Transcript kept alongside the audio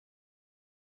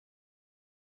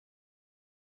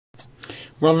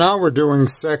Well, now we're doing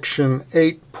section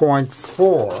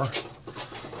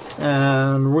 8.4,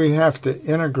 and we have to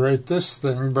integrate this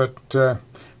thing, but the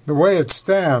way it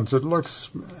stands, it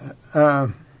looks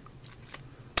near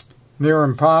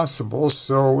impossible.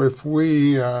 So if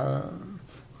we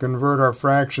convert our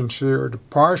fractions here to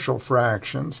partial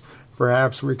fractions,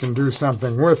 perhaps we can do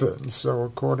something with it. And so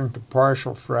according to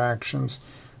partial fractions,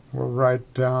 we'll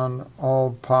write down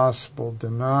all possible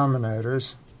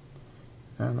denominators.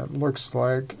 And it looks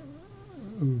like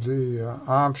the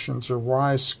options are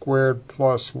y squared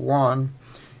plus 1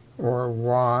 or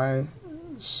y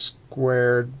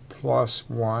squared plus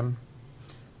 1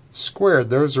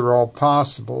 squared. Those are all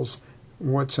possibles.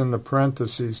 What's in the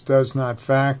parentheses does not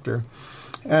factor.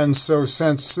 And so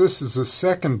since this is a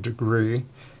second degree,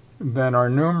 then our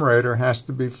numerator has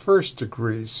to be first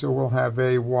degree. So we'll have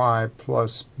ay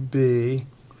plus b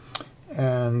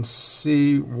and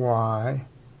cy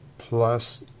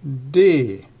plus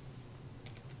d.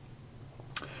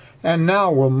 And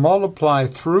now we'll multiply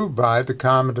through by the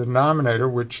common denominator,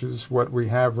 which is what we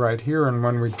have right here. And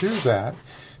when we do that,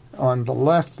 on the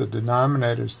left the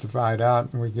denominators divide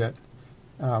out and we get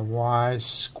y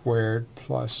squared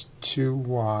plus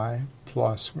 2y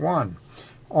plus 1.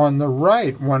 On the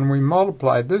right, when we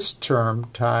multiply this term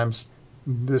times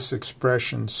this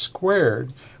expression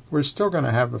squared, we're still going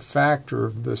to have a factor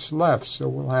of this left, so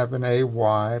we'll have an ay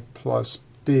plus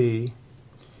b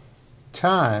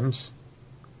times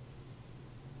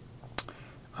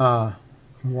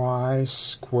y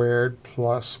squared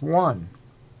plus 1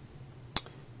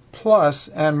 plus,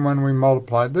 and when we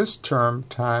multiply this term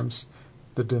times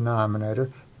the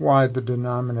denominator, the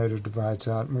denominator divides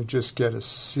out and we just get a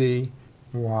cy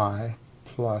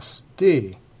plus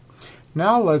d.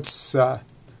 Now let's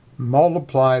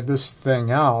multiply this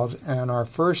thing out, and our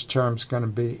first term is going to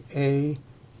be ay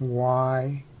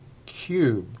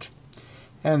cubed.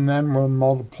 And then we'll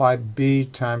multiply b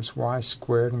times y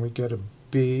squared, and we get a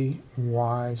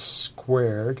by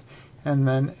squared. And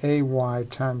then ay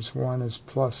times 1 is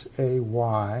plus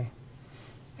ay,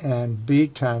 and b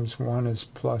times 1 is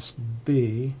plus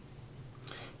b.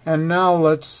 And now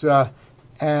let's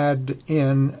add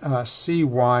in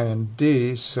cy and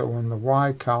d. So in the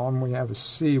y column we have a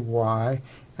cy,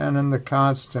 and in the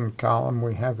constant column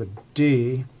we have a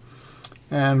d.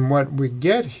 And what we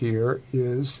get here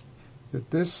is that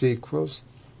this equals,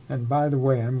 and by the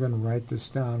way, I'm going to write this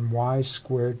down, y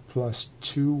squared plus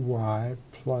 2y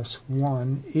plus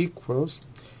 1 equals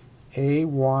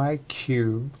ay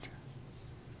cubed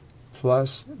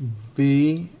plus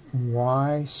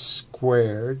by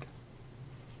squared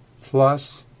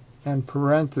plus, and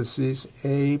parentheses,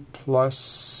 a plus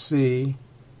c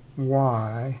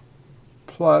y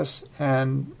plus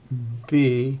and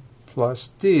b plus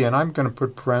d. And I'm going to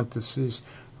put parentheses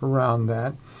around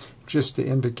that just to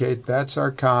indicate that's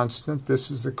our constant, this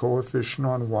is the coefficient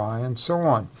on y, and so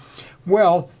on.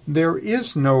 Well, there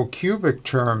is no cubic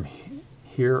term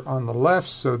here on the left,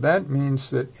 so that means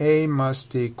that a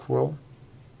must equal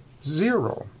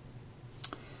 0.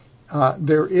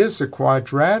 There is a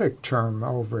quadratic term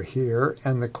over here,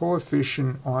 and the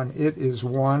coefficient on it is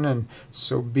 1, and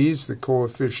so b is the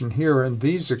coefficient here, and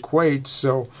these equate,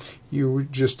 so you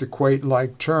just equate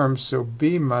like terms, so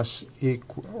b must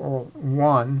equal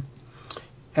 1.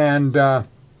 And a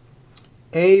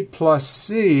plus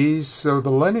c, so the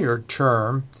linear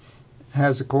term,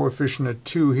 has a coefficient of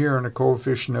 2 here and a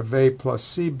coefficient of a plus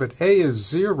c, but a is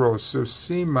 0, so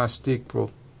c must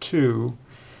equal 2.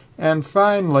 And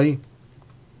finally,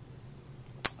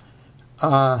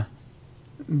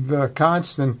 the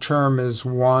constant term is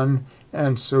 1,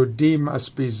 and so d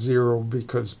must be 0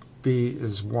 because b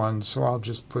is 1. So I'll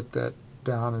just put that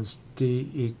down as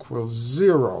d equals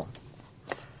 0.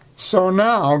 So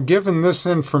now, given this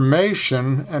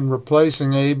information and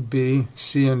replacing a, b,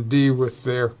 c, and d with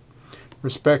their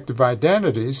respective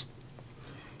identities,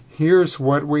 here's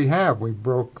what we have. We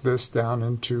broke this down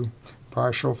into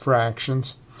partial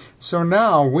fractions. So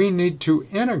now we need to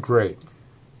integrate.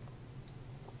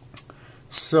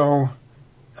 So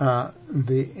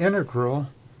the integral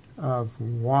of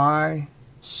y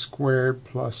squared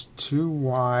plus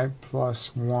 2y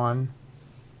plus 1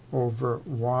 over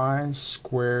y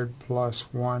squared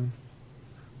plus 1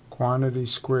 quantity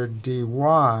squared dy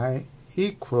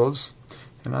equals,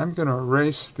 and I'm going to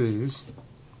erase these,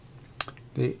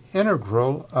 the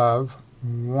integral of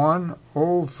 1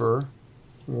 over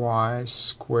y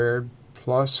squared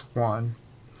plus 1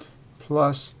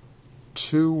 plus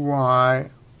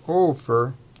 2y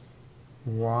over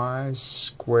y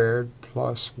squared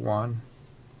plus 1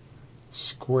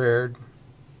 squared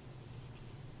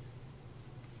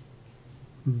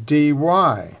dy.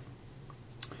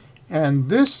 And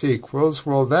this equals,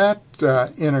 well, that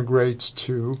integrates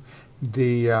to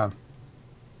the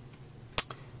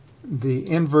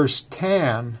inverse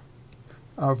tan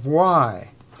of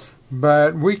y.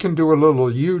 But we can do a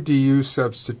little u du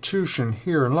substitution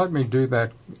here, and let me do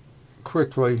that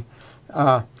quickly.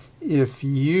 If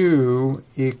u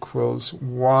equals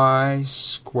y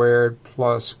squared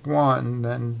plus 1,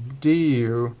 then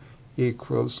du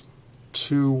equals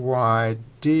 2y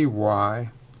dy.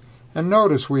 And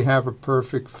notice we have a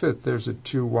perfect fit. There's a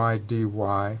 2y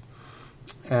dy,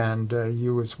 and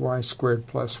u is y squared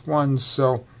plus 1.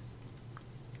 So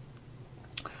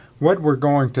what we're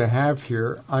going to have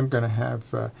here, I'm going to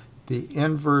have the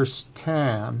inverse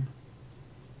tan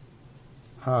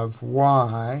of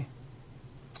y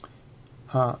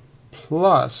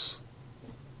plus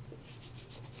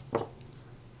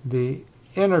the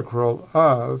integral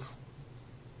of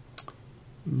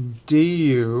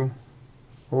du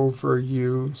over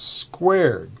u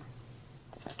squared.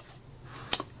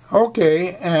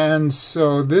 Okay, and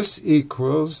so this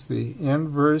equals the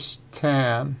inverse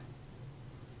tan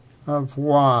of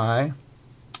y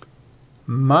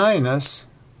minus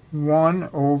 1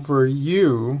 over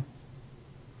u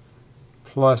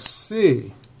plus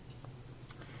c.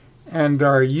 And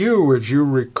our u, as you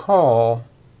recall,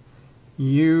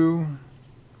 u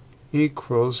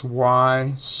equals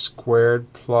y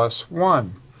squared plus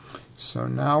 1. So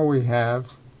now we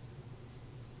have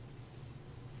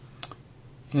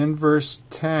inverse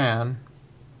tan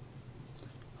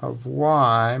of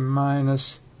y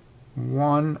minus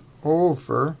 1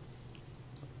 over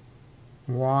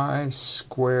y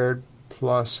squared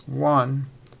plus 1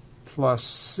 plus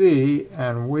c,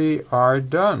 and we are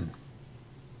done.